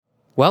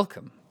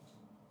Welcome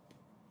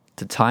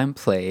to Time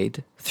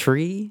Played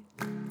 3HR.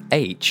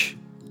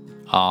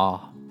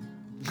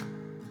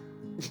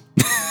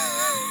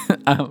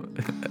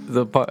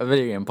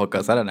 Video game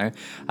podcast, I don't know.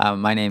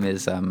 My name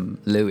is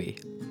Louis.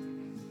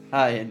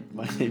 Hi, and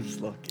my name's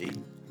Lockie.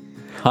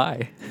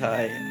 Hi.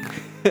 Hi.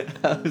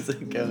 How's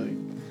it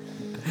going?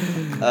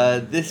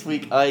 This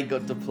week I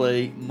got to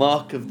play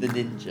Mark of the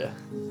Ninja,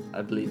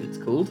 I believe it's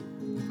called.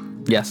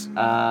 Yes.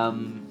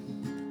 And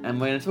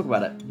we're going to talk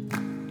about it.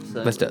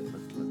 So Let's do it.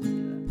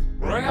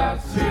 I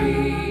got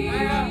three.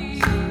 I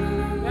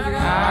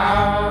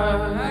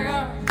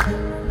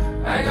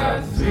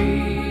got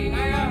three. I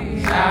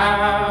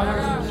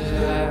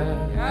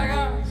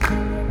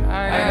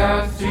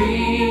got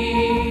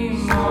three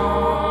more.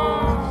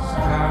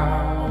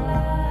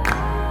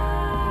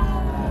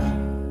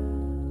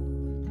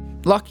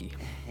 Lucky.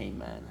 Hey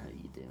man, how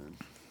you doing?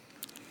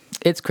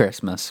 It's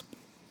Christmas.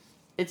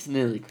 It's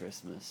nearly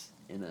Christmas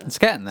in a It's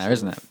getting there,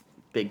 isn't it?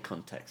 big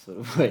context sort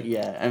of way.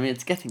 Yeah, I mean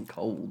it's getting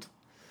cold.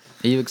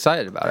 Are you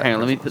excited about it? Hang on,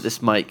 let me put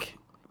this mic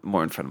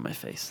more in front of my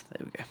face.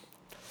 There we go.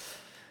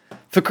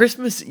 For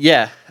Christmas,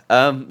 yeah.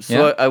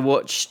 Yeah. I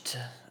watched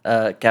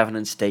Gavin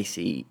and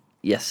Stacey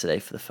yesterday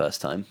for the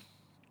first time.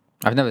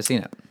 I've never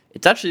seen it.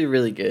 It's actually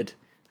really good.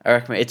 I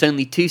recommend. It's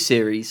only 2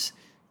 series.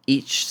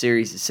 Each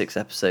series is 6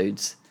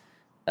 episodes,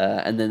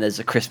 and then there's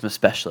a Christmas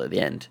special at the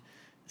end.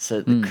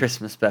 So the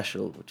Christmas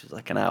special, which is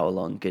like an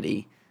hour-long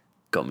goodie,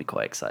 got me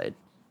quite excited.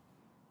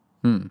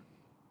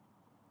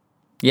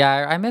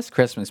 Yeah, I miss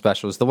Christmas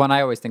specials. The one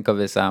I always think of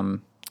is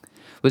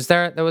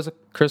there was a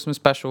Christmas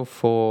special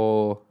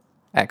for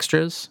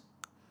Extras?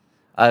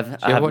 I've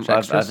watch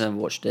Extras? never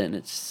watched it in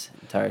its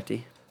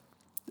entirety.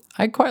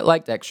 I quite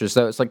liked Extras,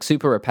 though it's like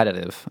super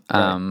repetitive.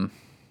 Right.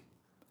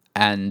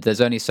 And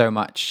there's only so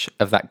much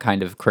of that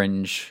kind of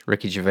cringe,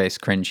 Ricky Gervais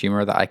cringe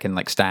humor that I can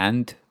like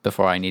stand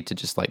before I need to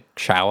just like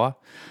shower.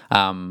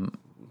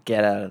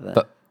 Get out of there.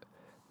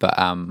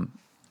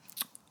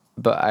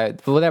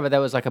 But whatever,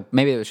 there was like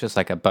maybe it was just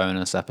like a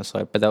bonus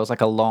episode, but there was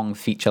like a long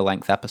feature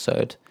length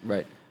episode.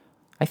 Right.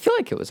 I feel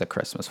like it was a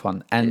Christmas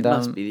one, and It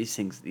must be these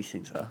things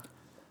are.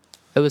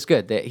 it was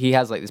good. He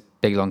has like this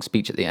big long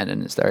speech at the end,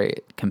 and it's very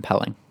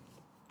compelling.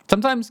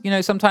 Sometimes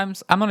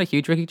I'm not a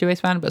huge Ricky Gervais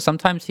fan, but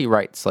sometimes he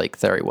writes like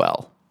very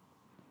well.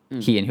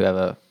 He and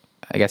whoever,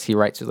 I guess he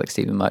writes with like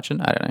Stephen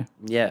Merchant. I don't know.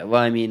 Yeah,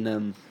 well, I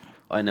mean,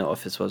 I know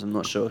Office was. I'm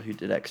not sure who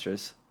did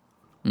Extras.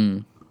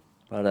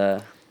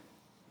 But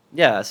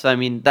yeah. So I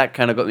mean, that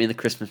kind of got me in the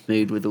Christmas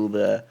mood with all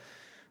the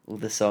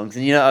songs.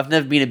 And I've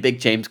never been a big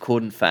James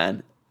Corden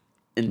fan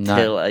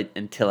until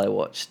I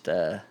watched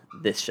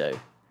this show.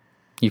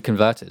 You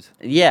converted.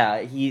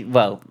 Yeah,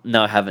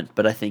 no, I haven't.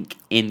 But I think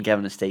in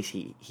Gavin and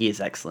Stacey, he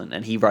is excellent,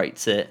 and he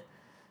writes it.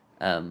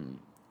 And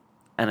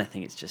I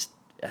think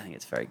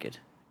it's very good.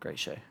 Great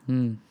show.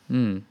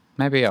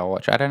 Maybe I'll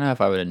watch it. I don't know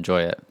if I would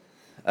enjoy it.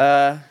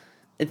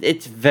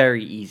 It's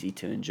very easy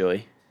to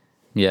enjoy.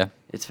 Yeah.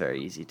 It's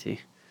very easy to.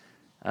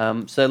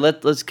 So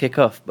let's kick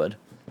off, bud.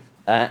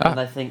 And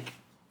I think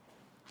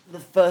the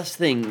first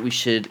thing we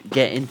should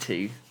get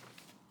into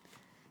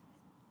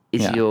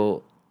is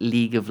your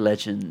League of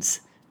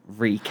Legends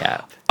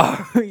recap.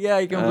 Oh, yeah,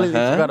 I completely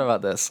forgot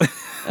about this.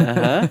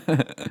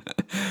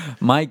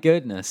 My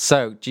goodness.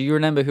 So, do you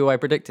remember who I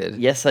predicted?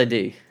 Yes, I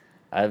do.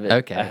 I have it.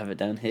 Okay. I have it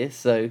down here.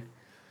 So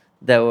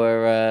there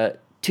were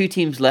 2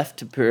 teams left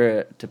to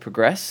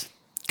progress.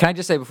 Can I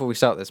just say before we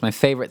start this, my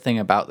favorite thing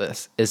about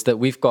this is that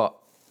we've got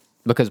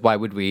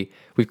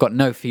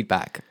no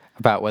feedback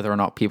about whether or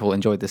not people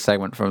enjoyed this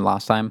segment from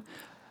last time.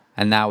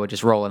 And now we're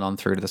just rolling on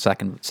through to the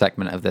second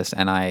segment of this,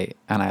 and I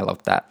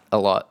loved that a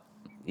lot.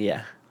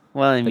 Yeah.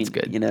 Well, I mean, It's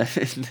good.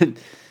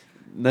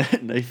 No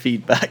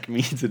feedback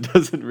means it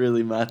doesn't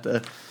really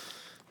matter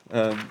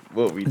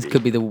what we do. This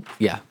could be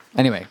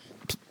Anyway,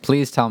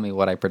 please tell me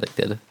what I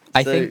predicted.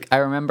 I think I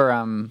remember.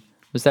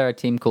 Was there a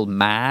team called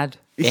Mad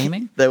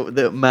Gaming?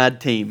 the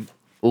Mad Team,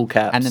 all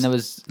caps. And then there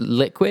was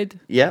Liquid.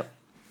 Yep,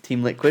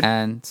 Team Liquid.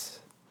 And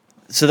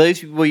So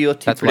those were your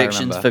 2 That's what I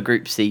predictions remember. for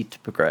Group C to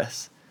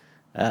progress.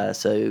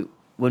 So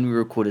when we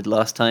recorded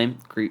last time,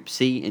 Group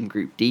C and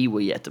Group D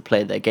were yet to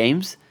play their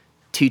games.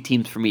 2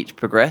 teams from each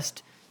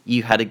progressed.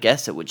 You had a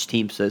guess at which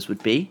teams those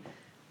would be.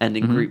 And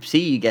in Group C,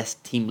 you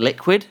guessed Team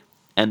Liquid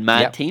and Mad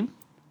Yep. Team.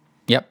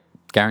 Yep,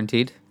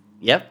 guaranteed.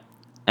 Yep.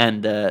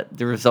 And the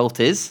result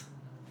is...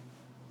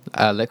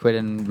 Liquid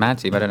and Mad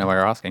Team. I don't know why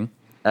you're asking.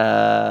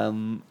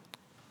 So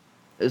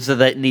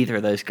that neither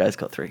of those guys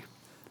got 3.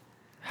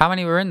 How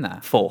many were in there?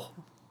 4.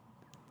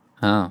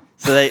 Oh,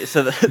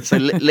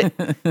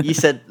 You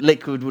said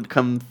Liquid would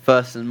come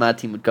first and Mad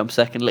Team would come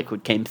second.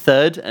 Liquid came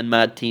third and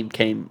Mad Team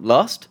came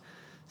last.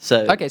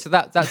 So okay. So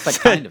that's like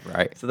kind of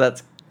right. So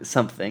that's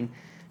something.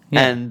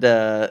 Yeah. And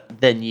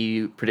then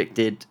you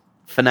predicted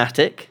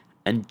Fnatic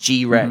and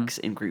G-Rex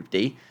in Group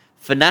D.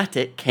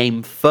 Fnatic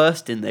came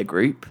first in their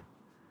group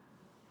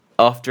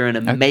after an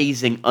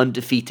amazing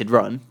undefeated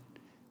run.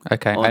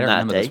 Okay, on I don't that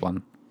remember day. this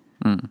one.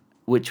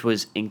 Which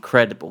was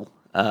incredible.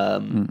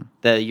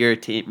 The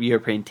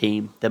European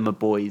team, they're my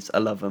boys. I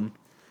love them.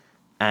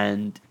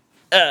 And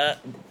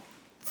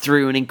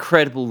through an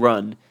incredible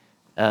run,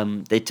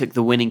 they took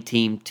the winning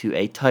team to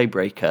a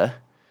tiebreaker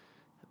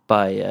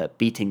by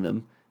beating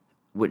them,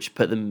 which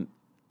put them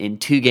in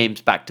 2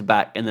 games back to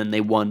back, and then they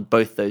won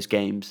both those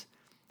games,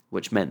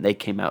 which meant they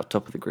came out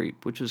top of the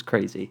group, which was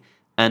crazy.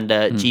 And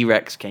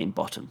G-Rex came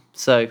bottom.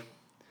 So,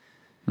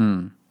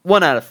 1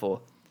 out of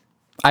 4.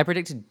 I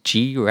predicted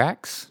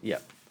G-Rex. Yeah.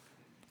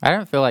 I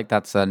don't feel like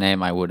that's a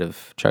name I would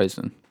have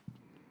chosen.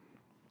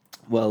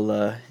 Well,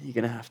 you're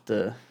going to have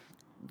to...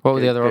 What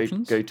were the other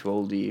options? Go to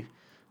old you.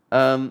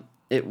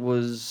 It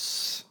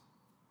was...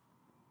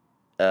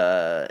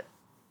 God,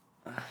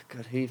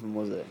 who even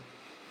was it?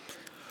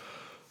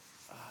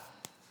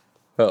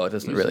 Oh, it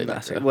doesn't really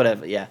matter.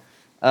 Whatever, yeah.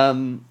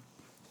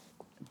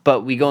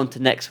 But we go on to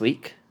next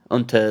week,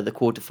 onto the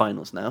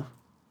quarterfinals now.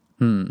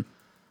 And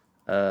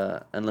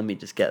let me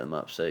just get them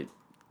up, so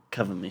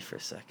cover me for a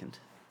second.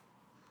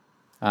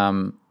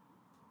 Oh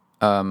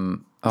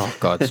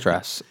god,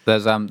 stress.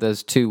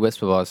 There's 2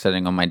 whisper bars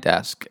sitting on my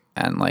desk,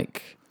 and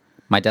like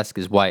my desk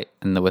is white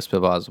and the whisper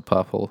bars are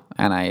purple,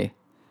 and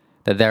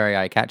they're very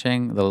eye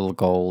catching. The little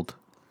gold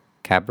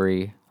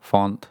Cadbury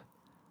font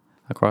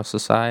across the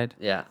side.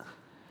 Yeah.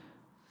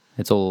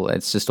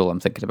 It's just all I'm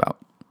thinking about.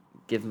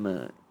 Give them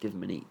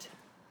an eat.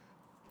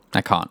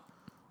 I can't.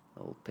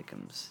 Old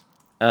Pickums.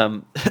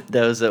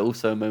 There was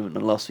also a moment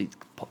on last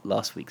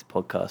week's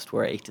podcast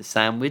where I ate a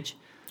sandwich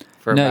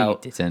for You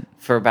didn't.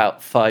 for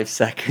about 5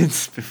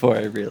 seconds before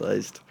I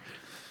realised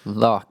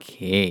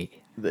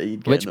Lucky. that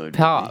you'd get Which annoyed with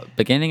part? me.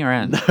 Beginning or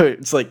end? No,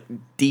 it's like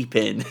deep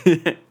in.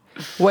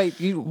 Wait,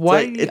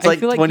 why? it's I like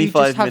feel like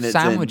 25 you just have minutes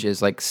in.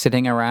 sandwiches like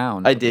sitting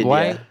around. I did,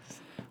 Why? yeah.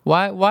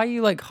 Why are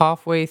you like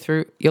halfway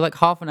through? You're like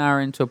half an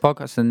hour into a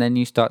podcast and then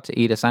you start to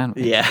eat a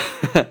sandwich. Yeah.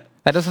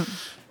 That doesn't.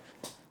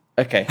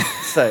 Okay,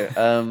 so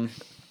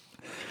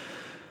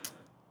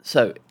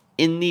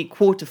in the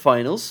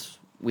quarterfinals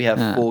we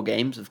have 4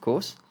 games, of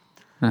course.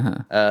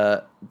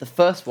 The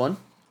first one,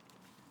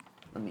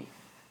 let me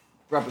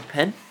grab a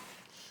pen,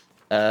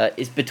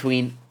 is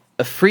between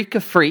Afrika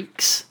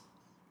Freaks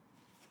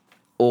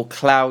or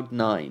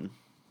Cloud9.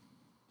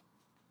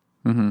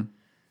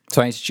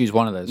 So I need to choose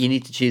one of those. You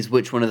need to choose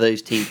which one of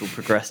those teams will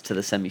progress to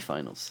the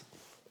semi-finals.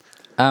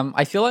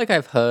 I feel like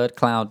I've heard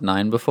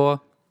Cloud9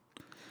 before.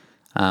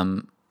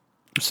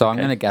 So I'm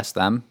gonna guess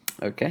them.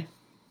 Okay.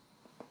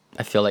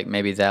 I feel like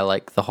maybe they're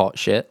like the hot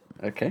shit.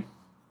 Okay.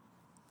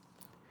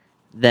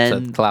 So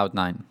Then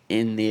Cloud9.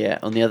 in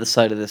the on the other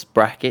side of this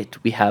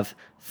bracket, we have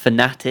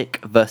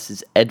Fnatic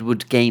versus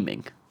Edward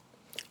Gaming.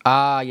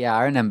 Ah, yeah,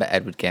 I remember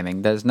Edward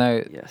Gaming. There's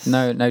no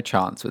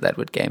chance with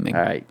Edward Gaming.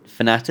 All right,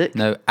 Fnatic.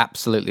 No,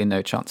 absolutely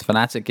no chance.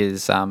 Fnatic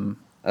is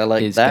I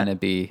like is that. gonna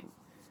be.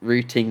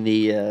 Rooting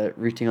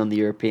on the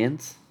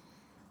Europeans.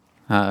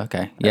 Oh,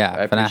 okay. Yeah,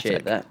 I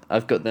appreciate Fnatic. that.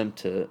 I've got them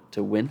to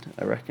win,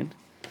 I reckon.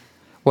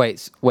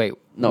 Wait.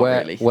 Not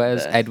really.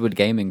 Where's They're- Edward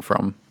Gaming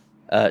from?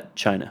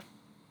 China.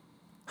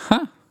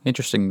 Huh.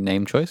 Interesting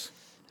name choice.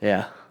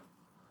 Yeah.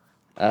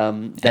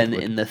 Then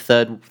Edward. in the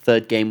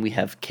third game we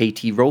have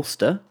KT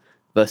Rolster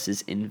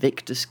versus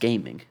Invictus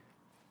Gaming.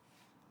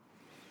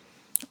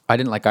 I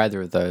didn't like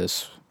either of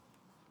those.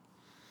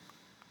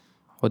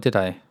 Or did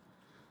I?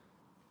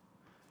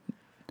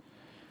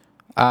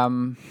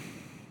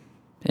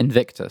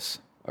 Invictus.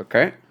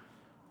 Okay.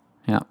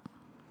 Yeah.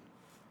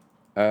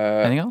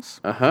 Anything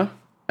else? Uh-huh.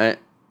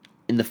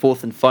 In the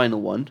fourth and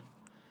final one,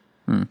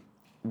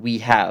 we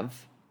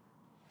have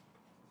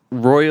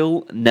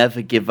Royal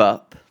Never Give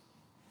Up.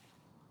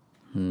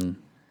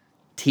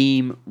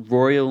 Team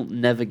Royal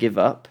Never Give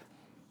Up.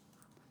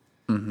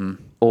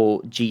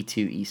 Or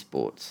G2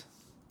 Esports.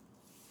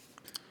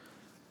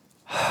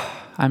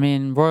 I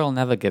mean, Royal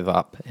Never Give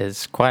Up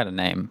is quite a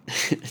name.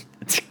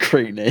 It's a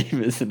great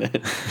name, isn't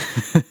it?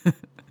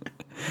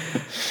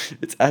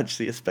 It's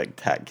actually a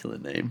spectacular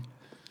name.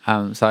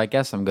 So I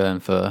guess I'm going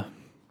for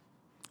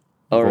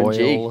RNG.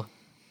 Royal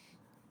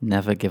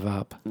Never Give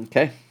Up.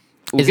 Okay.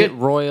 Is it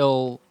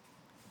Royal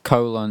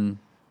colon?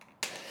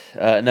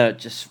 No,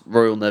 just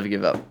Royal Never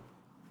Give Up.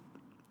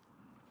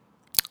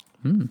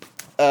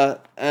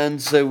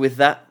 And so with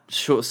that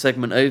short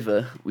segment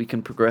over, we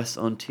can progress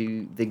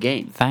onto the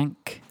game.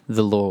 Thank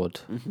the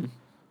Lord.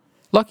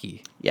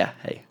 Lucky. Yeah,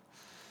 hey.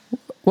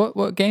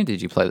 What game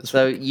did you play this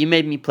So week? you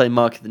made me play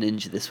Mark of the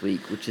Ninja this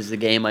week, which is a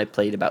game I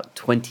played about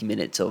 20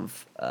 minutes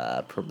of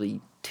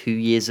probably 2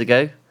 years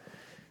ago.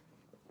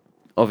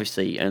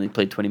 Obviously, I only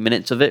played 20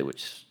 minutes of it,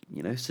 which,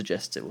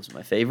 suggests it wasn't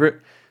my favourite.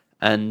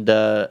 And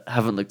haven't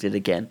ever looked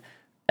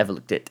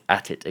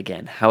at it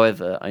again.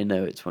 However, I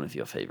know it's one of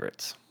your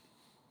favourites.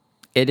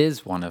 It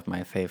is one of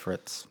my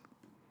favorites.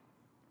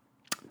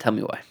 Tell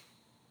me why.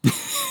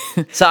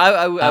 So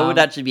I would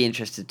actually be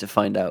interested to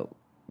find out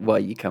where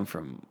you come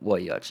from, why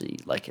you actually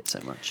like it so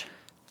much.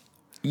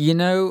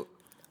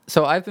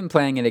 So I've been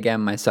playing it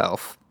again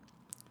myself,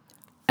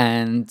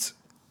 and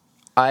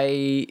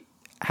I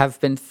have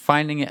been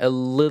finding it a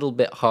little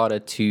bit harder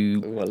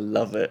to Oh, I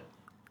love it.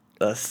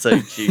 That's so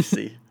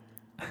juicy.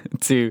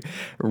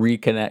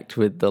 reconnect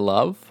with the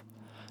love.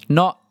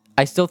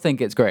 I still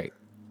think it's great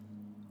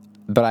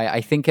but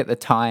I think at the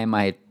time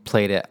I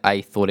played it,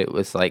 I thought it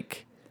was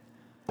like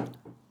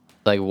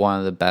one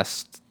of the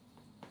best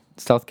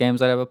stealth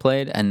games I'd ever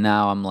played, and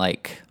now I'm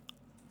like,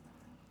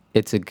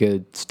 it's a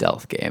good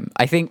stealth game.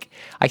 I think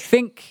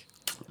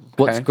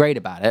what's Okay. great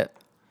about it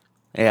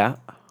Yeah,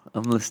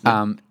 I'm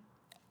listening.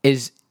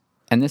 is,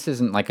 and this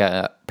isn't like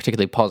a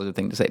particularly positive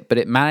thing to say, but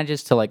it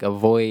manages to like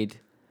avoid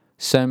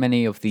so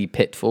many of the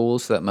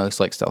pitfalls that most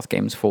like stealth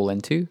games fall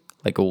into.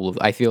 Like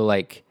I feel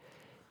like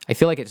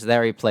it's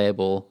very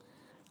playable.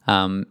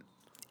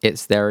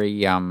 It's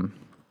very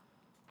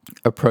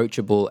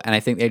approachable, and I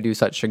think they do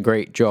such a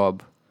great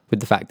job with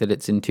the fact that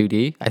it's in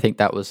 2D. I think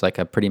that was like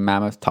a pretty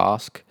mammoth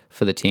task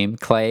for the team.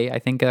 Clay, I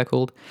think they're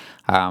called,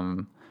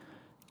 to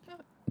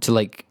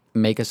like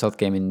make a stealth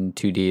game in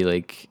 2D.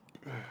 Like,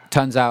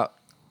 turns out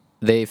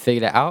they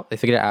figured it out. They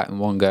figured it out in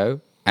one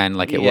go, and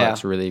like it Yeah.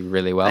 works really,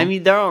 really well. I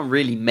mean, there aren't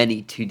really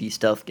many 2D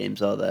stealth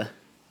games, are there?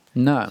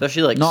 no,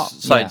 Especially like not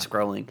side yeah.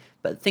 scrolling.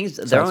 But things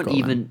there aren't Side-scrolling.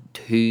 even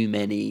too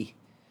many.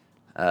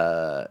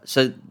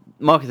 So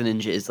Mark of the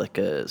Ninja is like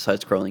a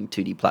side scrolling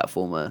 2D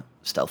platformer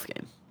stealth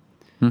game.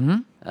 Mm-hmm.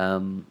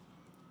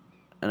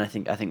 And I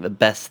think the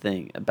best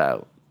thing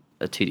about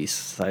a 2D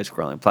side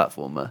scrolling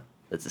platformer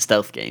that's a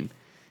stealth game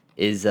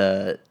is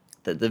that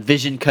the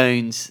vision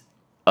cones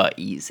are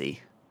easy.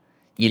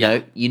 You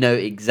know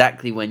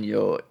exactly when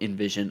you're in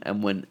vision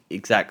and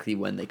exactly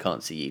when they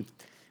can't see you,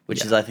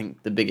 which is I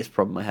think the biggest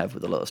problem I have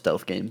with a lot of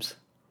stealth games.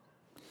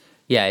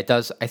 Yeah, it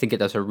does. I think it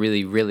does a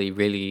really, really,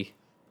 really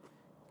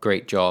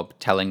great job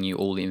telling you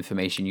all the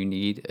information you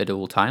need at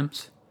all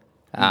times.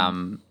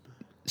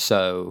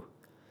 So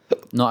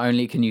not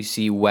only can you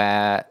see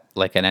where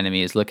like an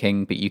enemy is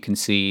looking, but you can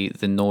see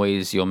the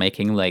noise you're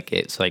making. Like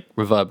it's like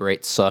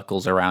reverberates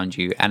circles around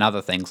you, and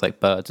other things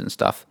like birds and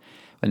stuff.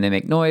 When they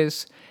make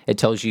noise, it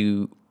tells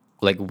you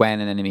like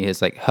when an enemy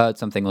has like heard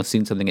something or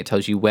seen something. It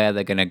tells you where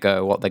they're gonna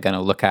go, what they're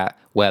gonna look at,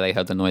 where they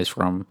heard the noise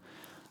from.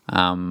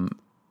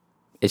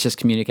 It's just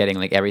communicating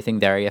like everything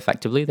very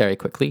effectively, very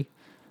quickly.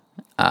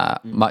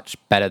 Much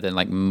better than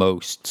like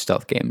most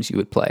stealth games you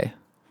would play,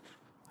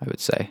 I would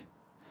say.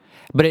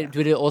 But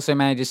it also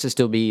manages to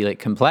still be like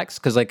complex,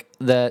 because like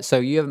so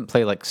you haven't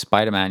played like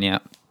Spider-Man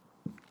yet,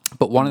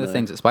 but one of the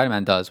things that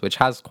Spider-Man does, which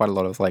has quite a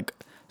lot of like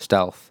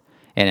stealth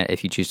in it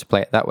if you choose to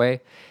play it that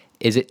way,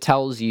 is it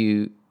tells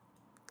you,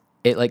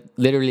 it like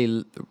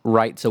literally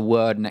writes a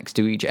word next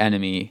to each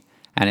enemy,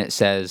 and it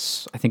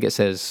says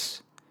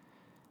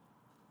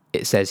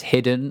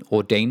hidden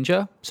or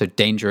danger. So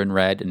danger in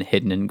red and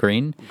hidden in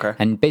green. Okay.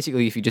 And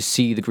basically, if you just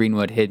see the green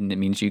word hidden, it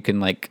means you can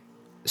like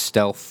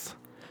stealth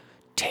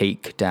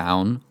take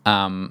down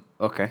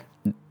Okay.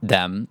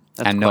 them,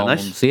 That's and no quite one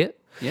nice. will see it.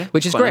 Yeah,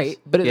 Which is quite great. nice.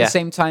 But at Yeah. the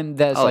same time,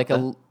 there's I like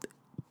like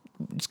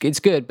it's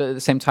good, but at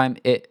the same time,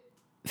 it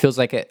feels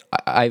like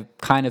I've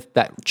kind of,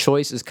 that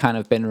choice has kind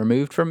of been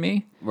removed from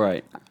me.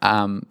 Right.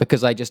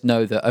 Because I just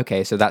know that,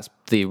 okay, so that's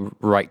the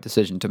right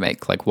decision to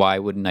make. Like, why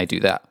wouldn't I do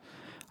that?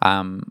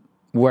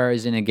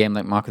 Whereas in a game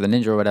like Mark of the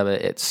Ninja or whatever,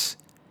 it's,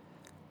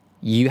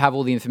 you have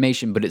all the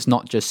information, but it's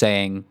not just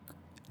saying,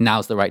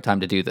 now's the right time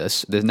to do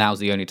this. Now's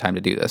the only time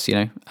to do this, you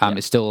know?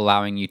 It's still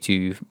allowing you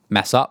to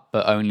mess up,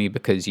 but only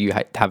because you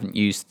haven't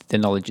used the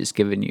knowledge it's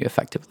given you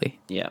effectively.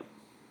 Yeah.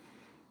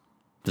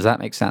 Does that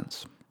make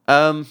sense?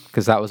 Um.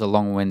 Because that was a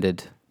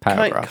long-winded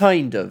paragraph.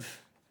 Kind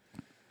of.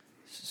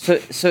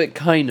 So it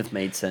kind of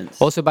made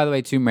sense. Also, by the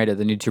way,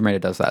 the new Tomb Raider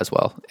does that as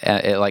well.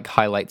 It like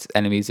highlights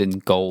enemies in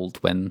gold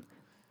when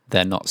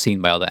they're not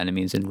seen by other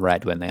enemies, in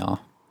red when they are.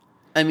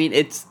 I mean,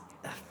 it's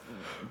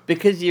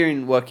because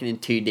you're working in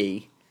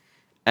 2D,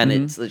 and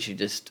it's literally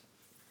just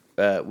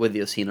whether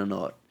you're seen or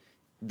not.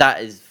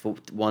 That is for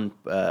one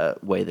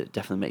way that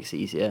definitely makes it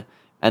easier.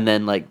 And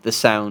then like the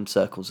sound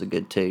circles are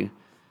good too.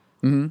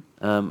 And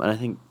I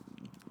think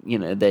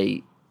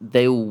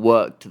they all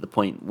work to the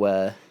point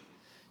where,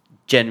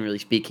 generally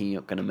speaking,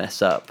 you're not going to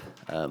mess up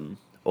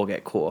or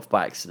get caught off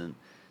by accident.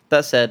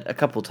 That said, a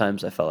couple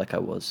times I felt like I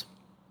was.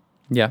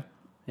 Yeah.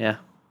 Yeah.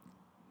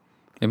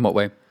 In what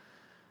way?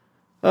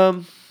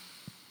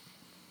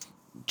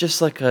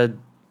 Just like a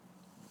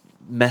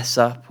mess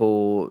up,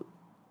 or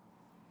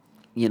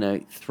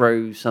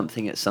throw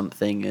something at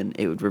something and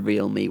it would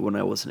reveal me when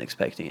I wasn't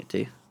expecting it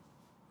to.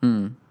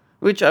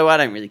 Which I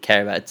don't really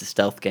care about. It's a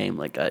stealth game.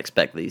 Like, I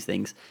expect these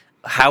things.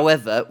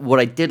 However, what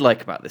I did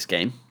like about this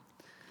game,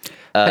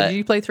 Did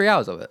you play 3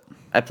 hours of it?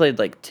 I played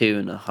like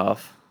 2.5.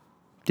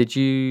 Did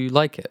you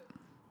like it?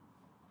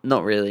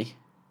 Not really.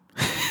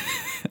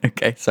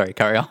 Okay, sorry,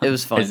 carry on. It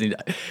was fine.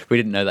 We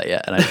didn't know that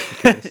yet, and I was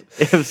curious.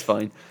 It was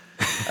fine.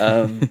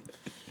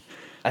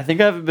 I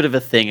think I have a bit of a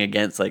thing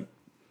against like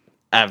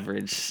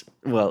average,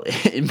 well,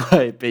 in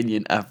my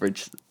opinion,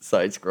 average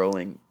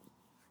side-scrolling.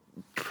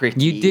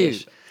 Pretty. You do.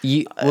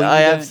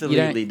 I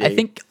absolutely do.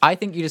 I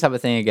think you just have a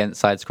thing against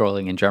side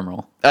scrolling in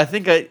general. I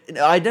think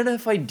I don't know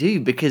if I do,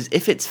 because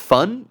if it's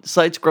fun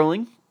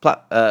side-scrolling,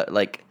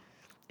 like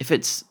if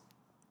it's,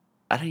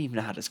 I don't even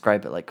know how to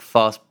describe it, like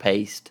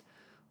fast-paced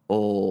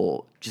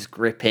or just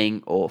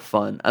gripping or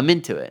fun, I'm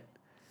into it.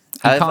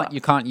 You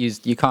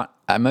can't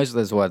most of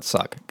those words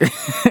suck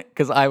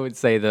because I would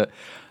say that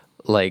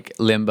like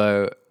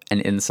Limbo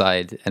and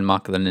Inside and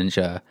Mark of the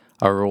Ninja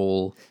are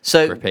all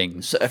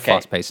gripping, okay.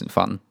 fast-paced and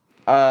fun.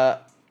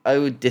 I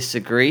would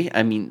disagree.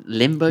 I mean,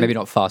 Limbo. Maybe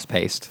not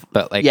fast-paced,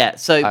 but like Yeah,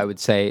 so I would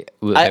say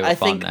they were I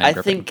fun think and I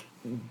gripping. think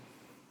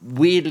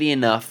weirdly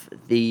enough,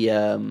 these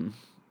are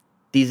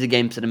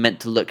games that are meant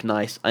to look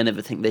nice. I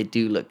never think they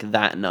do look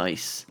that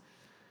nice.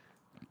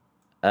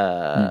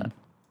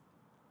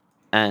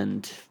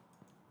 And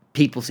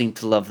people seem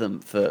to love them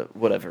for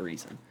whatever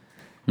reason.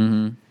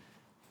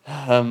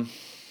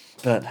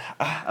 But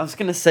I was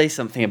going to say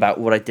something about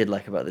what I did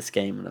like about this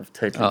game, and I've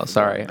totally. Oh,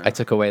 sorry, forgotten I now.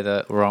 took away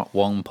the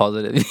wrong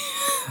positive.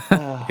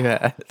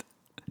 Yeah.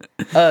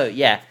 Oh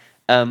yeah.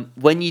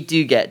 When you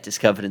do get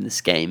discovered in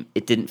this game,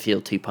 it didn't feel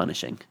too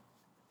punishing.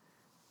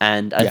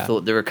 And I Yeah.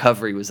 thought the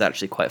recovery was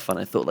actually quite fun.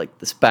 I thought like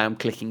the spam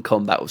clicking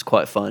combat was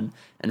quite fun,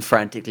 and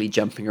frantically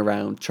jumping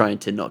around trying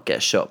to not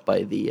get shot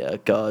by the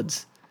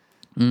guards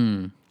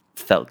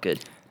felt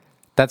good.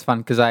 That's fun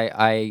because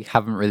I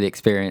haven't really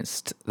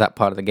experienced that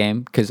part of the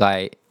game because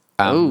I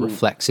Ooh,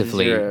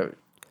 reflexively you're a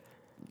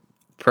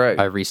pro.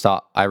 I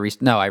restart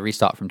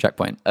from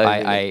checkpoint. Oh,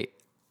 really?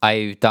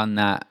 I've done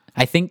that.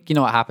 I think you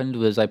know what happened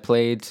was I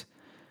played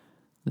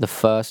the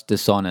first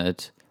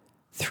Dishonored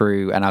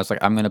through and I was like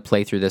I'm going to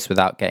play through this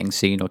without getting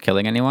seen or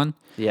killing anyone.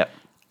 Yep.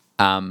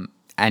 And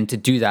to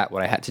do that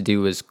what I had to do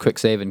was quick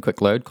save and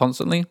quick load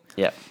constantly.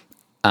 Yep.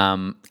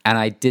 And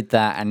I did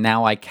that and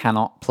now I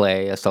cannot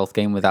play a stealth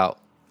game without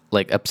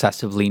like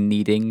obsessively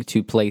needing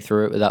to play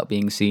through it without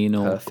being seen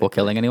or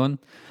killing anyone.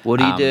 What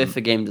do you do if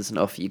a game doesn't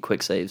offer you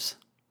quick saves?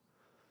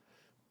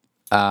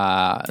 Then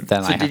So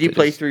I have did you to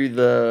play just through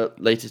the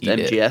latest eat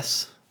it.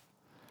 MGS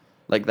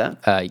like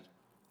that?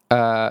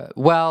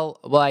 well,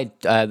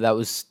 that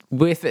was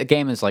with a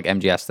game as like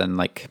MGS, then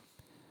like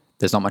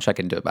there's not much I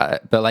can do about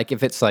it. But like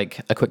if it's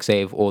like a quick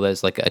save or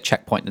there's like a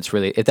checkpoint that's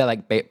really if they're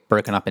like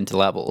broken up into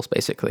levels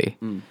basically,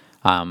 then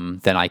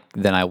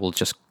I will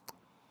just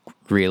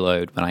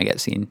reload when I get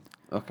seen.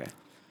 Okay.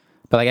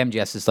 But like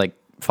MGS is like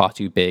far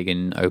too big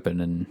and open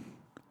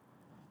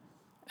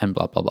and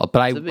blah blah blah.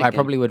 But a big I game.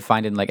 probably would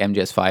find in like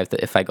MGS5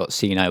 that if I got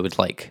seen, I would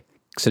like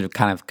sort of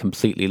kind of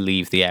completely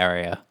leave the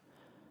area,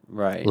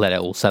 Right. let it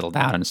all settle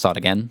down, and start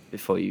again.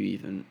 Before you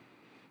even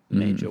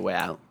made your way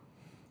out.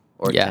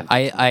 Or Yeah, attempted to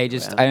make I your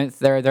just way out. I don't.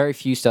 There are very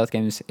few stealth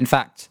games. In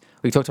fact,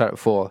 we talked about it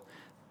before.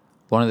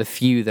 One of the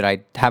few that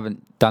I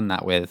haven't done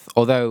that with.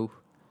 Although,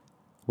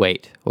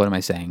 wait, what am I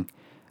saying?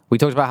 We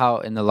talked about how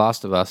in The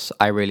Last of Us,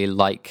 I really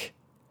like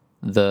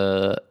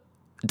the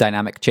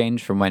dynamic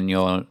change from when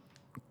you're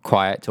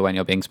quiet to when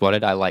you're being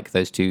spotted. I like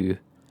those two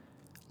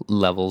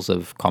levels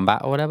of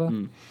combat or whatever.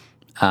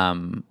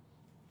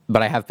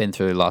 But I have been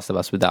through The Last of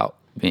Us without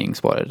being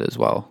spotted as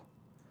well.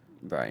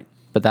 Right.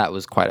 But that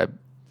was quite a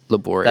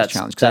laborious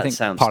challenge. 'Cause I That think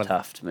sounds part of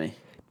tough to me.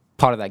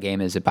 part of that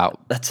game is about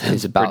That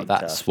sounds pretty that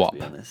tough, to swap.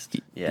 be honest.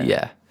 Yeah.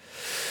 Yeah.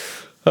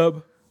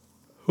 What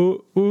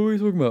were we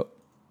talking about?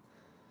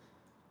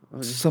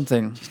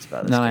 Something. It's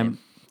about this No, game.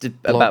 I'm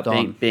About logged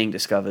on. being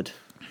discovered.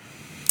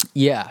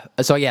 yeah.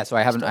 So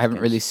I haven't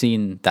really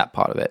seen that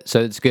part of it. So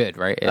it's good,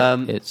 right?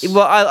 It's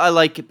Well, I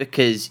like it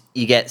because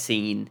you get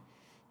seen.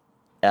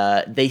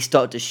 They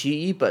start to shoot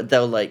you, but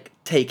they'll like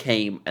take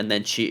aim and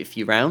then shoot a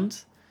few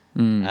rounds.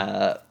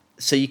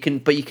 So you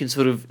can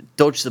sort of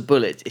dodge the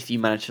bullet if you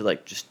manage to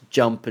like just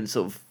jump and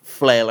sort of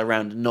flail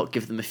around and not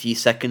give them a few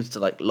seconds to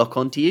like lock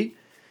onto you.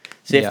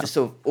 So you have Yeah. to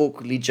sort of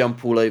awkwardly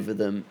jump all over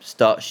them,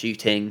 start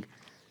shooting,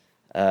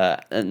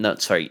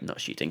 not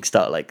shooting,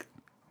 start like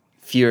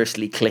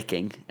furiously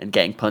clicking and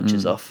getting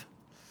punches off.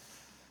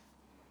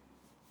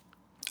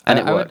 And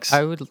it works.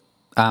 I would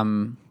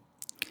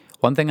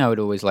one thing I would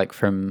always like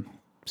from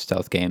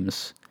stealth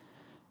games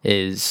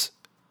is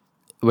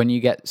when you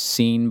get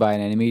seen by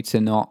an enemy to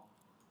not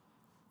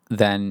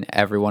then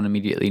everyone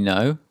immediately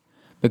know,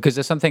 because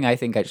there's something I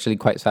think actually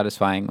quite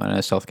satisfying when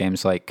a stealth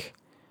game's like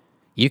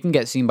you can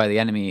get seen by the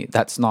enemy.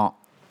 That's not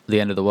the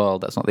end of the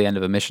world. That's not the end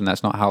of a mission.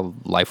 That's not how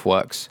life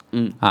works.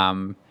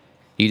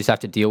 You just have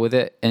to deal with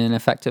it in an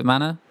effective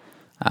manner.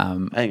 I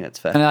think that's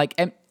fair. And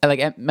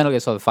like Metal Gear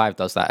Solid 5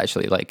 does that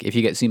actually. Like if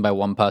you get seen by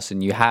one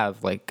person, you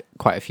have like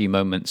quite a few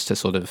moments to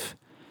sort of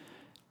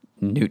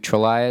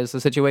neutralize the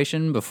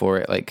situation before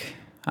it like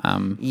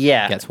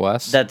gets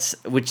worse.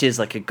 Which is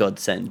like a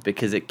godsend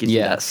because it gives you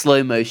Yeah. that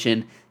slow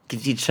motion,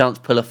 gives you a chance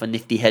to pull off a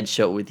nifty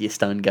headshot with your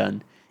stun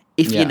gun.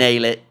 If Yeah. you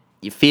nail it,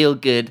 you feel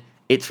good,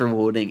 it's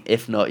rewarding.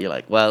 If not, you're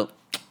like, well,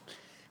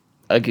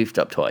 I goofed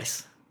up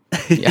twice.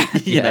 Yeah,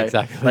 You yeah, know,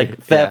 exactly.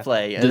 Like fair Yeah.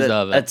 play.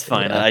 Deserve it. That's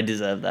fine. Yeah. I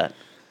deserve that.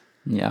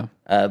 Yeah.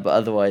 But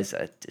otherwise,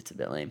 it's a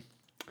bit lame.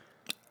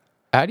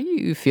 How do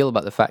you feel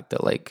about the fact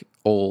that like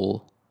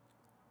all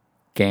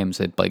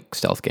games are like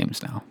stealth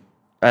games now?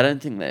 I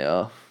don't think they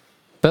are.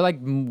 But like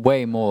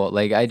way more.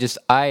 Like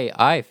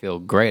I feel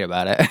great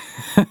about it.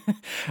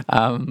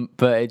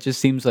 But it just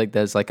seems like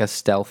there's like a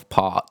stealth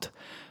part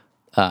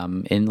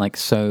in like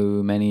so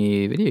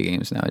many video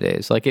games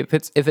nowadays. Like if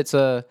it's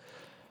a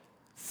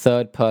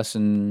third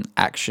person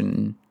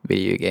action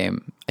video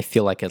game, I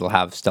feel like it'll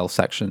have stealth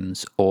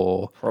sections,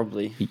 or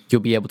Probably.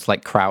 you'll be able to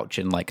like crouch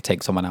and like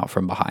take someone out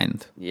from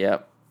behind.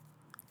 Yep.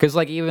 Because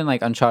like even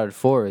like Uncharted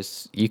 4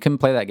 is, you can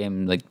play that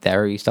game like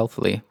very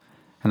stealthily,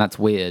 and that's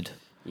weird.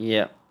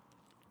 Yeah.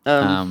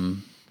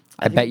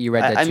 I bet you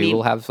Red Dead 2 mean-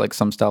 will have like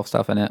some stealth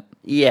stuff in it.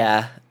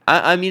 Yeah.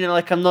 I mean,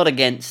 like, I'm not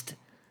against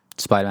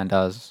Spider-Man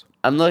does.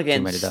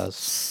 Raider does.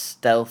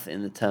 stealth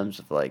in the terms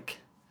of like,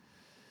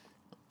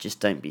 just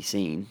don't be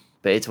seen.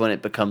 But it's when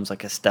it becomes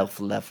like a stealth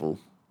level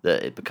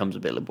that it becomes a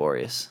bit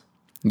laborious.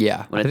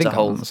 Yeah, When I it's think a I'm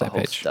on whole, the a same whole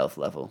page. stealth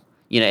level.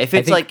 You know, if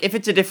it's think- like if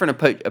it's a different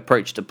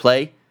approach to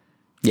play,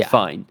 Yeah.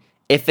 fine.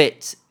 If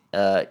it's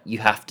you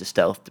have to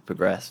stealth to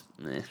progress,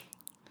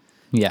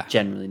 Yeah,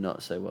 generally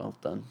not so well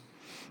done.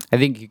 I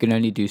think you can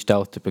only do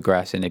stealth to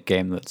progress in a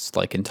game that's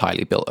like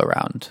entirely built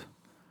around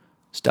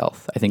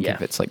stealth. I think Yeah.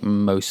 if it's like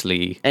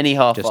mostly Any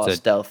Just half-assed a-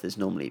 stealth is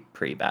normally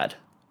pretty bad.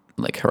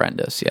 like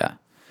horrendous, yeah.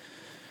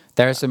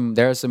 There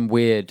are some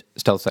weird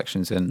stealth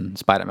sections in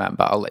Spider-Man,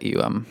 but I'll let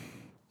you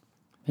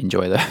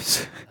enjoy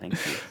those Thank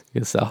you.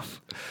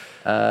 yourself.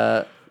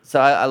 So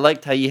I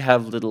liked how you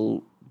have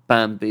little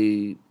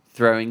bamboo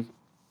throwing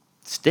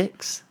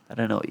sticks. I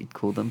don't know what you'd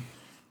call them.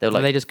 They were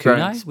Are they just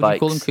throwing kunai? Would you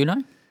call them spikes.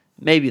 kunai?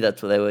 Maybe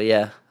that's what they were.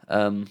 Yeah,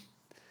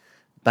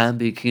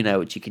 bamboo kunai,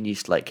 which you can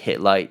use to like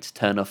hit lights,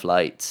 turn off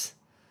lights,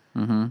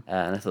 and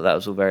I thought that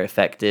was all very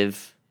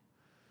effective.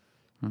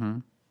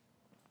 One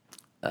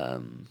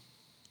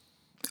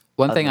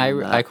thing Other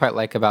than I that- quite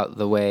like about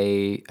the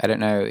way, I don't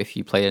know if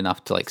you played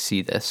enough to like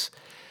see this,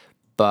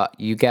 but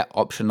you get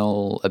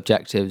optional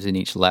objectives in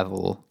each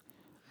level.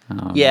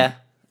 Yeah,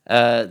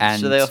 so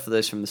and- they offer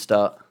those from the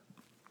start.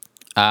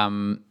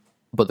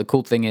 But the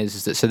cool thing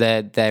is that so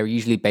they're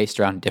usually based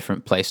around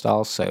different play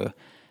styles. So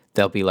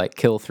they'll be like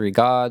kill 3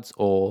 guards,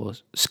 or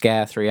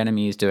scare 3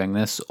 enemies doing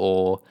this,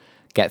 or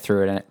get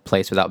through a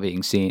place without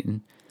being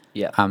seen.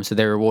 Yeah, So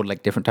they reward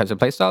like different types of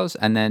play styles,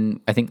 and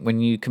then I think when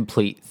you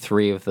complete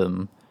 3 of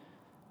them,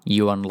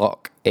 you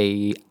unlock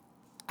a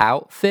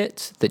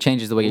outfit that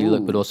changes the way you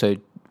look, Ooh.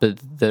 but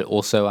that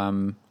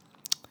also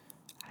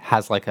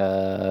has like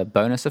a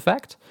bonus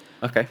effect.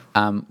 okay.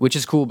 Which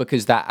is cool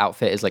because that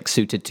outfit is like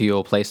suited to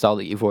your playstyle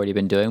that you've already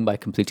been doing by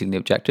completing the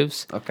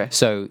objectives. Okay.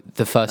 So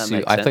the first That suit,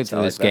 makes I played sense, through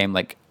I this like that. game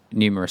like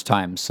numerous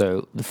times.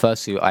 So the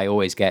first suit I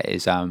always get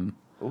is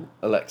Ooh,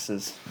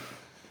 Alexa's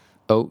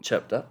oh,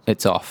 chirped up.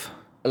 it's off.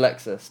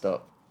 Alexa,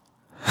 stop.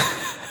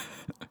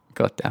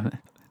 God damn it.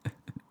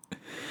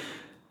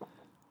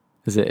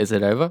 Is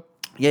it over?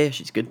 Yeah,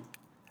 she's good.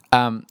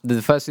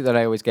 The first suit that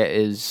I always get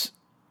is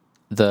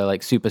the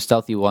like super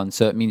stealthy one.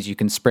 So it means you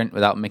can sprint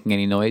without making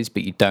any noise,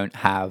 but you don't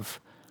have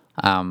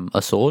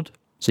a sword,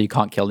 so you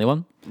can't kill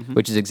anyone.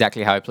 Which is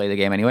exactly how I play the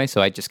game anyway.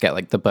 So I just get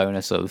like the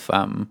bonus of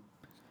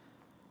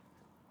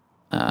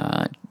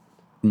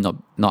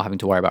not having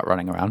to worry about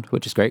running around,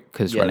 which is great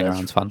because running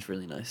around's fun. It's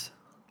really nice.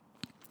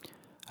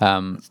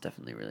 It's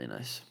definitely really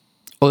nice.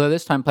 Although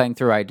this time playing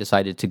through, I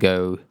decided to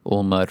go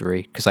all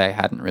murdery because I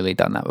hadn't really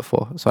done that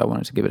before, so I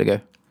wanted to give it a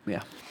go.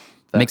 Yeah,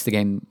 It makes the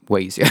game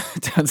way easier.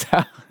 It turns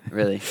out.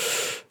 really.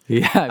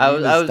 Yeah, I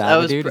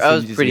was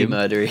pretty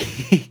murdery.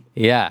 murdery.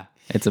 Yeah,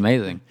 it's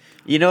amazing.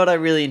 You know what I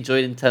really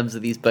enjoyed in terms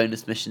of these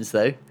bonus missions,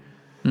 though?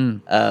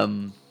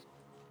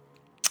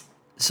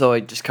 So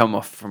I just come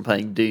off from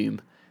playing Doom,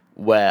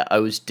 where I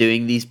was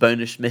doing these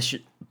bonus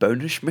missions.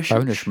 Bonus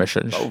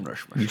missions.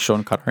 You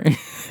Sean Connery.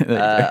 There you go.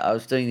 I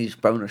was doing these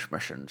bonus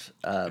missions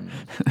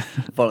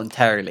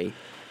voluntarily,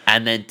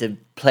 and then to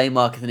play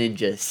Mark of the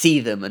Ninja, see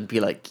them, and be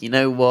like, you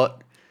know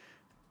what?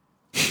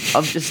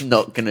 I'm just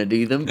not gonna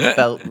do them.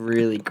 Felt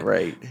really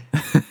great.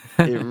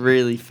 It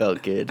really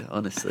felt good,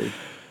 honestly.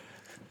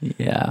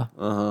 Yeah,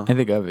 Uh-huh. I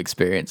think I've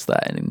experienced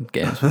that in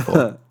games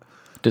before.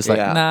 Just like,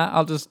 Yeah. nah,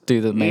 I'll just do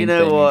the main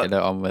know thing what? and get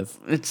it on with.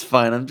 It's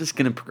fine. I'm just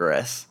gonna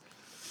progress,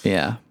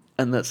 Yeah,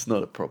 and that's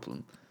not a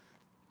problem.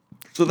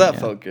 So that Yeah.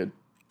 felt good.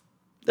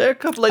 There are a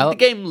couple. Like I'll- the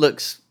game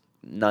looks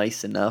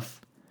nice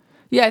enough.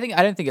 yeah. I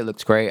don't think it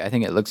looks great. I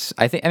think it looks.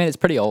 I mean, it's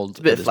pretty old. It's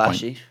a bit at this point.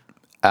 flashy.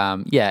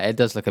 Yeah, it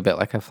does look a bit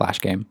like a Flash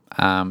game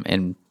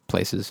in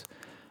places.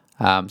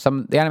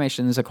 The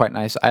animations are quite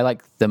nice. I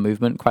like the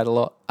movement quite a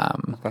lot.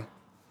 Okay.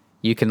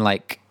 You can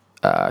like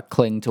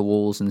cling to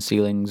walls and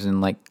ceilings and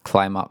like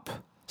climb up,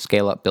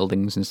 scale up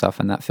buildings and stuff,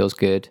 and that feels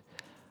good.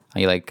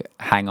 And you like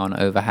hang on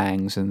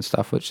overhangs and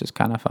stuff, which is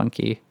kind of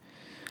funky.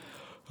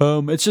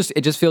 It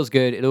just feels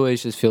good. It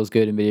always just feels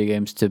good in video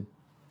games to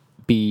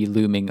be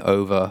looming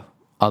over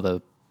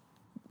other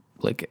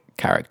like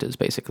characters.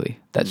 Basically,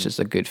 that's just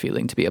a good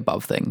feeling to be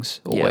above things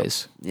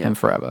always Yeah. and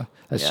forever.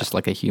 That's Yeah. just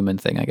like a human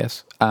thing, I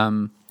guess.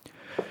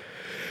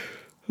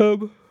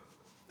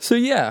 So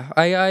yeah,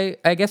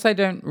 I guess I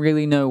don't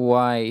really know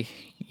why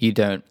you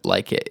don't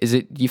like it. Is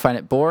it you find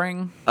it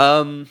boring?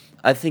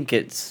 I think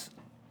it's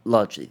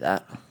largely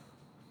that.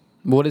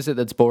 What is it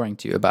that's boring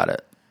to you about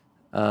it?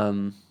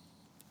 Um,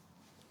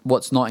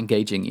 What's not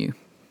engaging you?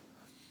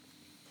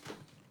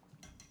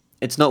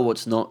 It's not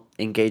what's not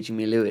engaging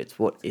me, Lou. It's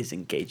what is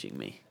engaging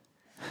me,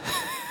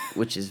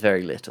 which is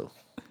very little.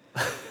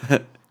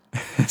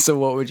 So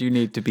what would you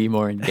need to be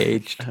more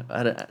engaged?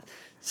 I don't.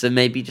 So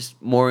maybe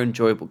just more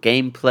enjoyable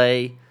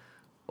gameplay,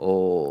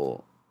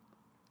 or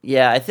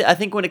yeah, I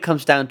think when it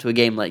comes down to a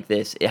game like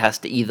this, it has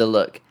to either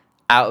look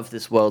out of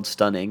this world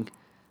stunning,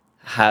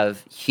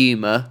 have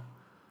humor,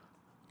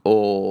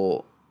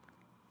 or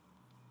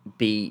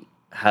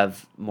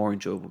have more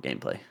enjoyable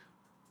gameplay.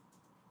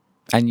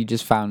 And you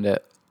just found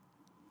it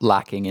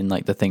lacking in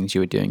like the things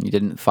you were doing. You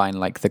didn't find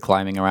like the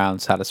climbing around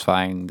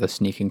satisfying, the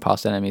sneaking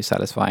past enemies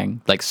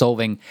satisfying, like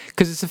solving,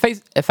 because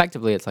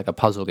effectively it's like a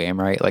puzzle game,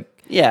 right? Like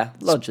Yeah,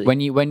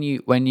 logically. when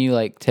you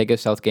like take a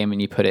stealth game and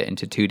you put it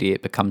into 2D,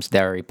 it becomes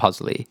very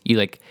puzzly. You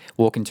like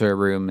walk into a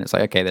room and it's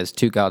like, okay, there's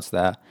two guards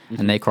there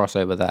and they cross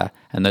over there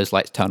and those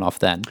lights turn off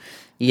then.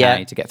 Yeah. And I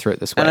need to get through it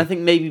this way. And I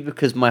think maybe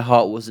because my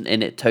heart wasn't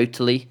in it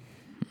totally,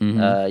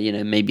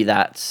 maybe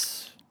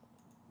that's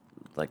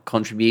like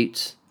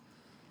contributes.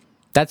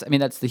 That's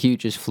the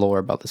hugest flaw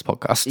about this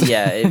podcast.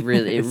 Yeah, it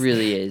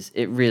really is.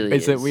 It really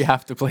Is is. that we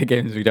have to play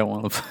games we don't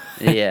want to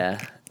play. Yeah,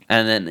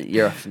 and then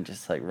you're often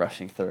just like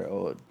rushing through it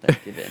or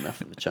don't give it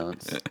enough of a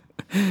chance.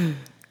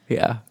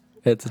 Yeah,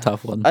 it's a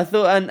tough one. I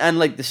thought, and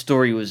like the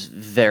story was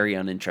very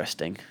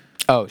uninteresting.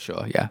 Oh,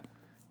 sure, yeah.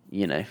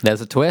 You know, There's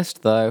a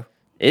twist, though.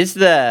 is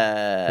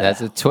there?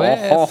 There's a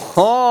twist.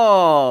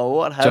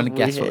 What Do have you want to we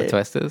guess what the here?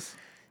 twist is?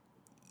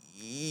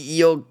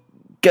 Your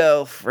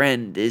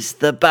girlfriend is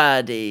the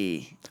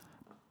baddie.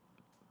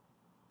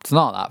 It's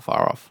not that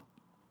far off.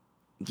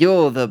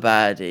 You're the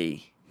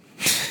baddie.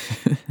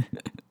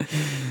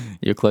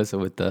 You're closer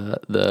with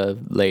the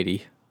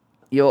lady.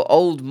 Your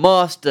old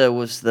master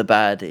was the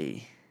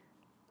baddie.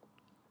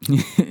 Do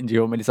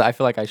you want me to say? I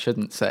feel like I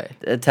shouldn't say.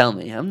 Tell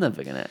me, I'm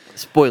never gonna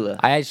spoiler.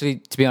 I actually,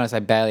 to be honest, I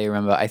barely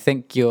remember. I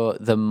think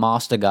the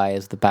master guy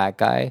is the bad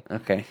guy.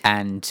 Okay.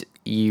 And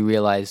you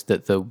realize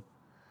that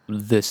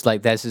there's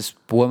this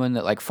woman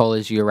that like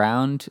follows you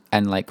around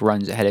and like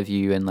runs ahead of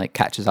you and like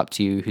catches up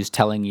to you, who's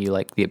telling you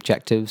like the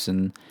objectives,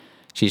 and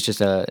she's just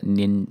a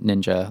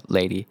ninja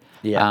lady.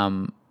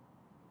 Yeah.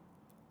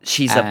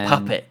 She's a and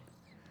puppet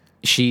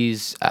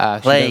She's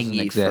playing she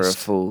you doesn't for a exist.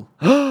 fool.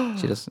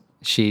 She doesn't.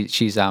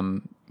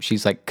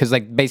 She's like, because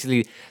like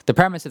basically the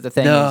premise of the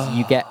thing is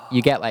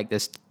you get like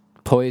this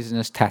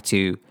poisonous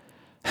tattoo.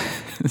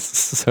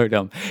 This is so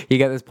dumb. You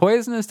get this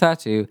poisonous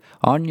tattoo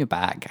on your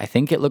back. I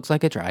think it looks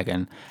like a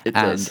dragon, It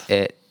and does.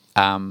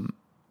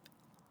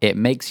 it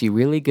makes you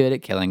really good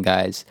at killing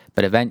guys.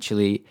 But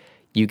eventually,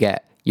 you'll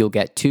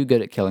get too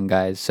good at killing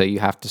guys, so you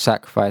have to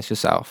sacrifice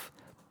yourself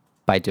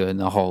by doing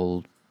the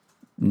whole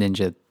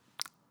ninja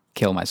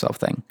kill myself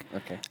thing.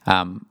 Okay.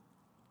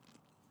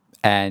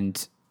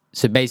 And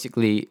so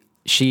basically,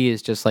 she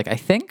is just like, I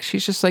think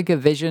she's just like a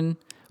vision,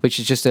 which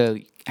is just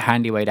a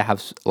handy way to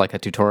have like a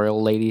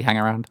tutorial lady hang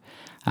around.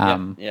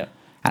 Yeah.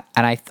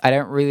 And I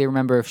don't really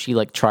remember if she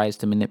like tries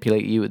to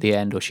manipulate you at the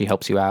end or she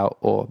helps you out,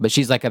 but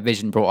she's like a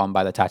vision brought on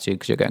by the tattoo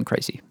because you're going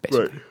crazy,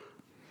 basically. Right.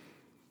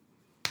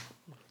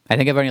 I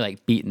think I've only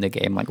like beaten the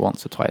game like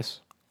once or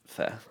twice.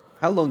 Fair.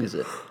 How long is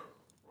it?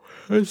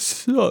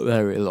 It's not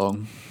very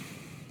long,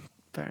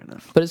 Fair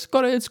enough. but it's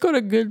got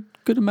a good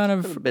amount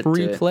of Got a bit to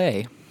it.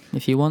 replay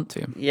if you want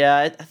to. Yeah,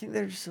 I think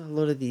there's just a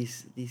lot of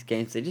these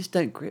games. They just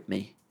don't grip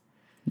me.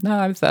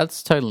 No,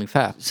 that's totally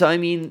fair. So I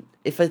mean,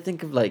 if I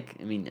think of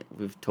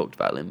we've talked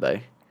about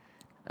Limbo.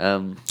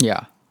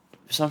 Yeah.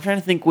 So I'm trying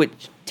to think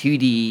which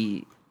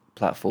 2D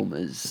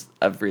platformers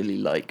I've really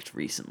liked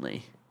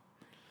recently.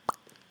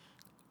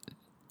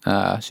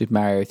 Super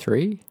Mario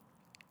 3.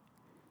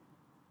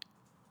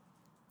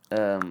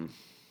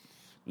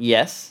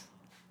 Yes.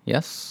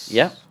 Yes.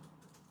 Yeah.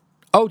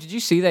 Oh, did you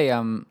see they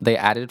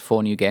added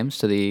 4 new games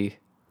to the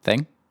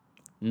thing?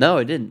 No,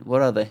 I didn't.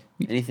 What are they?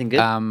 Anything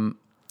good?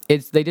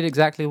 They did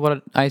exactly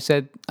what I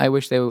said. I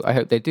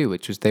hope they do,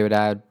 which was they would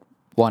add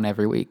 1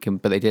 every week,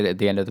 but they did it at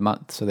the end of the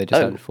month, so they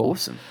just added 4.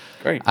 Awesome.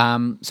 Great.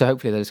 So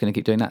hopefully they're just going to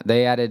keep doing that.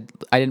 They added.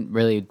 I didn't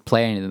really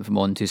play any of them for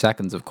more than 2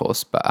 seconds, of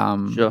course, but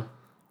Sure.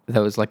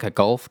 there was like a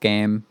golf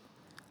game,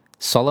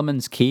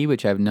 Solomon's Key,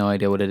 which I have no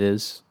idea what it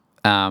is.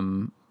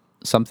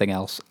 Something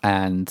else,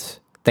 and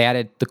they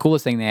added the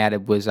coolest thing they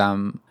added was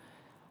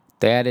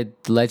they added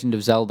The Legend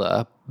of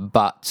Zelda,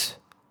 but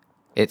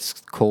it's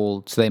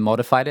called, so they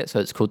modified it, so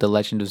it's called The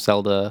Legend of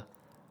Zelda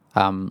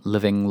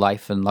Living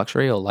Life and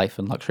Luxury, or Life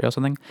and Luxury or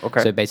something.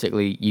 Okay. So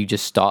basically you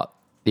just start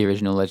the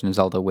original Legend of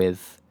Zelda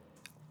with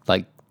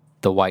like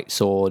the white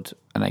sword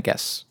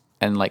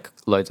and like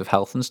loads of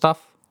health and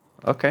stuff.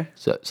 Okay.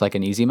 So it's like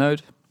an easy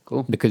mode.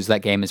 Cool. Because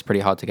that game is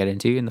pretty hard to get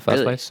into in the first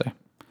Really? place. So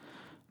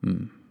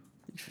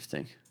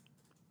Interesting.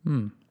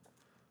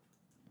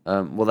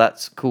 Well,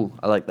 that's cool.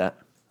 I like that.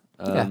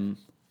 Yeah. And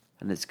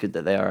it's good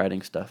that they are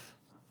adding stuff.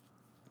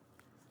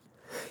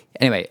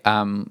 anyway,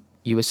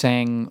 you were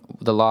saying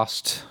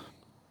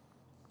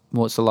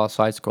what's the last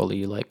side scroller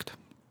you liked?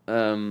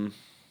 I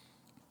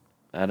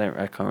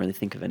can't really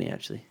think of any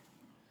actually.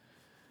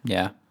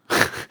 Yeah.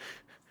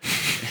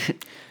 It's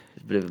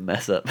a bit of a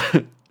mess up.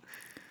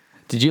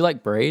 Did you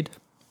like Braid?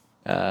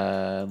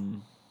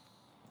 Um,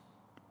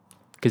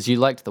 Because you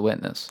liked The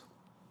Witness.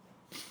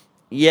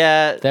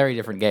 Yeah, Very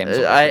different games.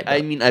 I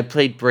obviously, mean, I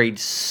played Braid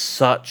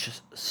such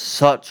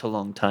a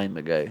long time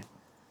ago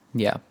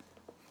but yeah.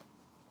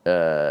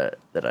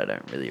 that I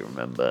don't really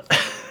remember.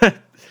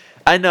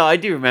 I know, I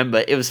do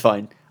remember. It was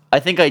fine. I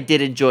think I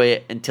did enjoy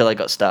it until I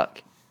got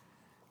stuck.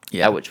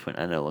 Yeah. At which point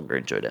I no longer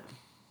enjoyed it.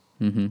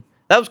 Mm-hmm.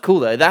 That was cool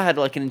though. That had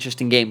like an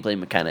interesting gameplay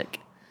mechanic.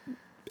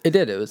 It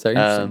did. It was very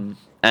interesting.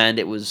 And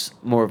it was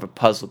more of a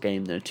puzzle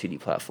game than a 2D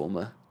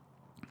platformer.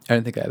 I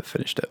don't think I ever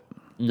finished it.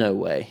 No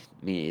way.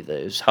 Me either.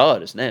 It was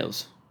hard as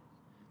nails.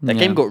 That Yeah.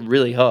 game got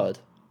really hard.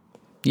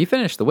 You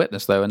finished The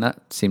Witness though, and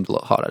that seemed a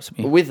lot harder to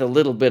me. With a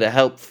little bit of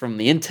help from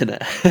the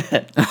internet.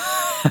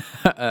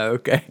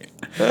 Okay.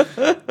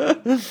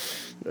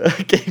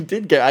 That game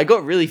did go. I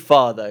got really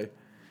far though.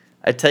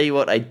 I tell you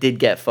what, I did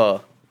get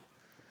far.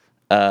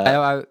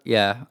 I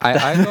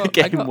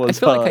Game I was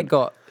feel like I hard.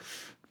 got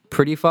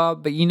pretty far,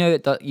 but you know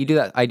that you do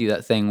that. I do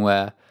that thing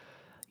where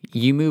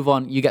you move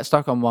on, you get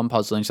stuck on one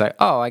puzzle, and you say,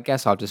 "Oh, I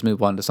guess I'll just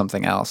move on to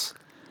something else,"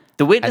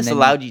 The Witness then-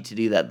 allowed you to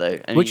do that though.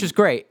 I which mean, is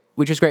great.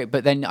 Which is great,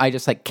 but then I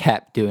just like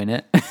kept doing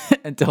it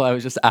until I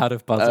was just out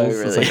of puzzles.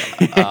 Oh, It's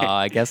really? like, oh,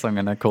 I guess I'm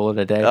gonna call it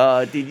a day.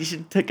 oh, dude, you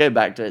should go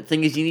back to it.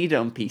 Thing is, you need it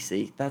on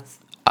PC. That's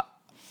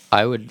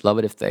I would love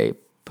it if they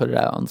put it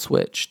out on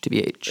Switch.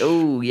 TBH,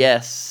 oh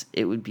yes,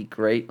 it would be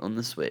great on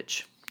the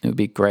Switch. it would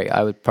be great.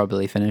 I would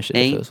probably finish it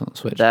if it was on the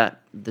Switch.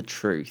 That the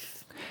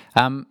truth?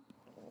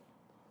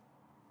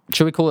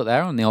 Should we call it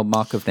there on the old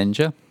Mark of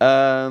Ninja?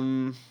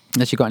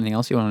 Unless you got anything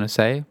else you want to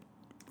say,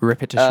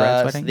 rip it to shreds.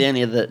 So Wedding. the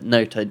only other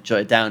note I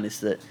jotted down is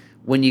that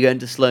when you go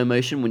into slow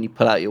motion, when you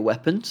pull out your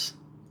weapons,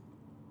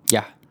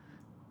 Yeah,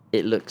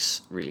 it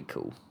looks really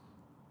cool.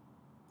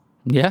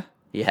 yeah.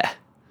 Yeah.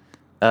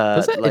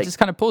 Does it? Like, It just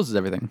kind of pauses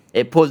everything.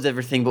 it pauses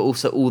everything, but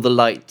also all the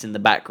lights in the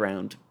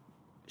background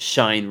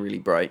shine really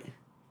bright.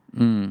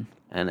 And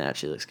it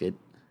actually looks good.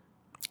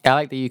 I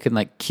like that you can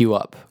like queue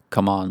up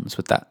commands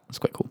with that. It's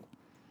quite cool.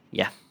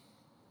 Yeah,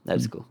 that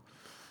is cool.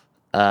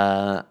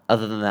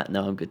 Other than that,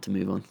 no, I'm good to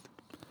move on.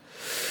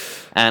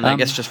 And I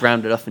guess just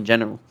round it off in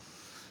general.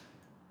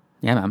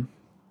 Yeah,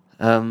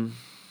 man.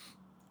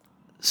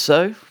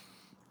 So,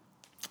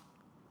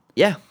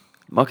 yeah,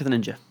 Mark of the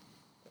Ninja.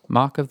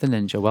 Mark of the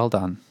Ninja. Well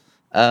done.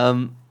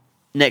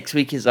 Next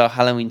week is our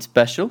Halloween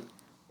special.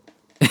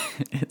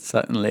 It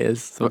certainly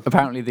is. So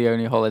apparently, the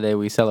only holiday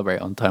we celebrate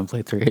on Time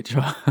Play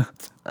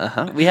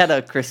 3HR. We had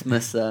our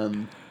Christmas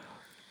PUBG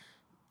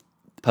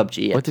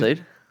What did-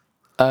 episode.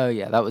 Oh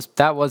yeah,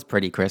 that was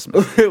pretty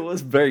Christmas. It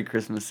was very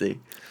Christmassy.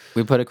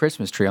 We put a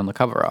Christmas tree on the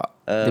cover art.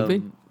 Did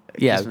we?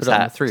 Yeah, we Christmas put it on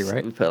the hats. 3,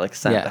 right? We put like a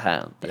Santa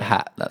hat on. The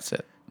hat. That's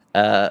it.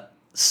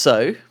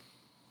 So,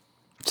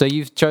 So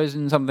you've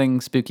chosen something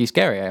spooky,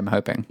 scary. I'm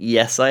hoping.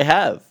 yes, I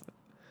have.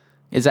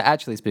 Is it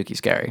actually spooky,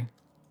 scary?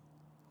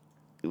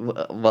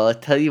 Well, I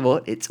tell you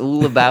what, it's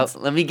all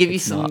about. Let me give you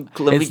It's some. not.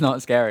 Let me, It's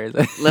not scary, is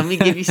it? Let me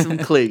give you some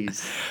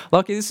clues.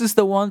 Lucky, this is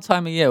the one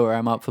time of year where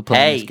I'm up for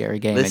playing Hey, a scary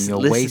game, listen-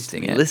 and you're listen to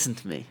wasting me, it. Listen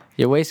to me.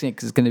 You're wasting it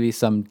because it's going to be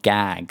some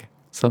gag,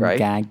 Right.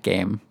 gag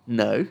game.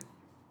 No.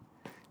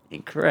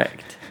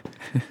 Incorrect.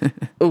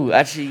 Oh,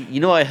 actually,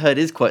 you know what I heard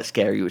is quite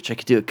scary, which I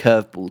could do a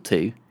curveball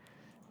to,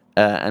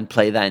 and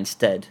play that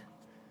instead.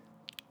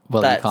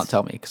 Well, That's- you can't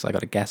tell me because I got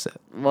to guess it.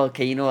 Well,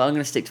 okay, you know what? I'm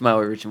going to stick to my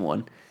original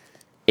one.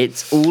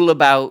 It's all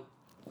about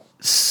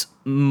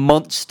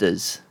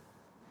monsters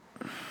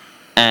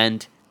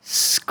and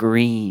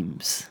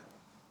screams.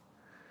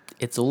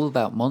 It's all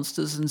about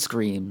monsters and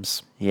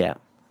screams. Yeah.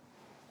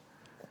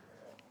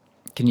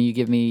 Can you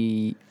give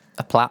me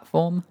a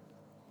platform?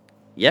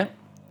 Yeah.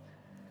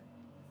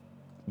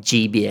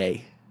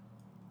 GBA.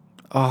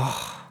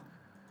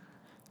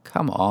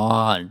 Come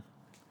on,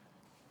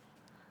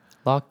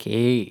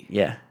 Lucky.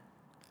 Yeah.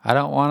 I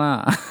don't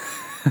wanna.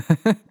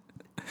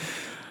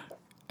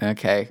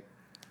 Okay.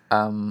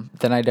 Then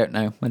I don't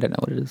know. I don't know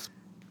what it is.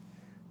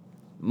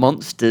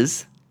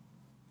 Monsters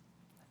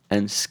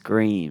and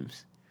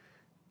screams.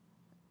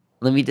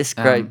 Let me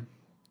describe.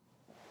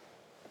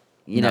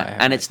 You no, know, I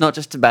and haven't. it's not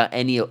just about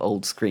any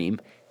old scream.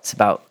 It's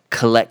about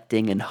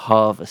collecting and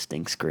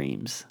harvesting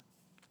screams.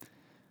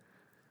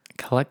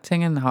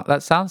 Collecting and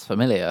that sounds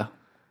familiar.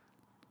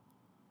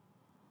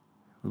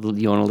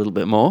 You want a little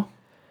bit more?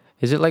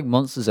 Is it like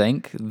Monsters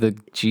Inc. the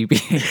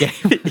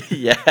GBA game?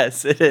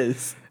 Yes, it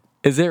is.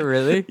 Is it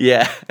really?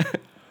 Yeah,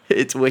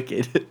 it's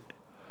wicked.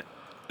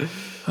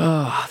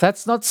 Oh,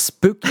 that's not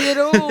spooky at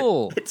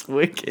all. It's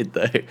wicked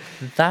though.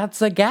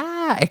 That's a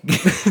gag.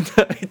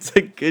 No, it's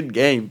a good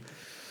game.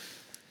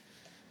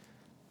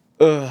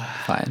 Ugh.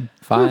 Fine.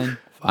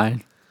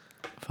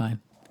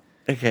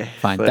 Okay,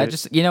 Fine. so That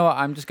just you know what?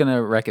 I'm just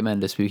gonna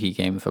recommend a spooky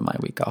game for my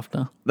week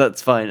after.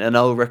 that's fine, and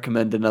I'll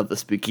recommend another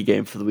spooky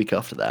game for the week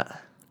after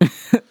that.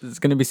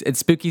 It's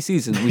spooky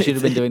season. We should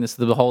have been doing this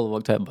the whole of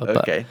October, but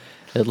Okay.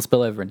 it'll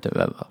spill over into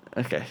November.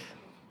 Okay.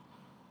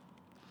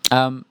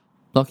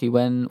 Lockie,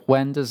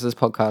 when does this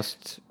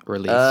podcast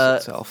release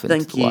itself into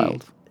Thank the you,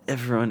 wild?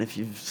 everyone, if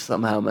you've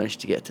somehow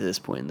managed to get to this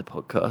point in the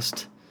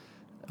podcast,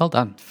 Well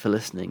done. for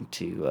listening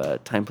to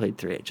Time Played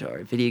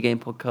 3HR, a video game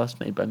podcast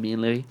made by me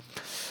and Louis.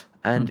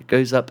 and it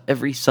goes up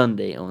every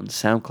Sunday on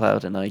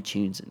SoundCloud and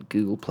iTunes and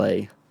Google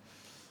Play.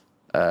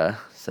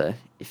 So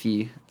if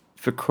you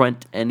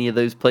frequent any of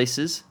those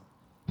places,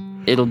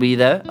 it'll be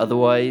there.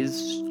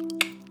 Otherwise,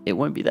 it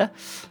won't be there.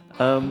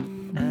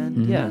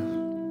 And yeah,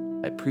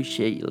 I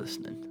appreciate you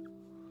listening.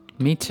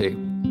 Me too.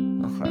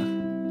 Okay.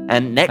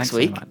 And next Thanks so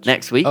week, much.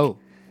 next week, Oh,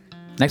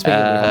 next week.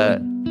 Will be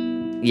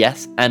Halloween.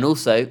 yes, and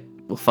also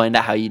we'll find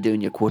out how you do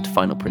in your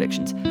quarterfinal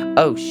predictions.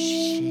 Oh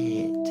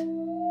shit!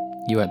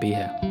 You won't be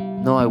here.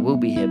 No, I will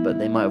be here, but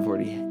they might have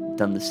already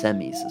done the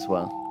semis as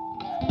well.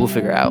 We'll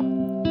figure it out.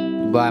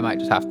 Well, I might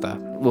just have to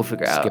We'll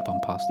figure it out. skip on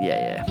past.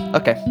 Yeah.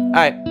 Okay. All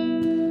right.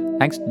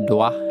 Thanks,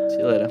 Dua. See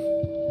you later.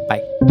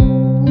 Bye.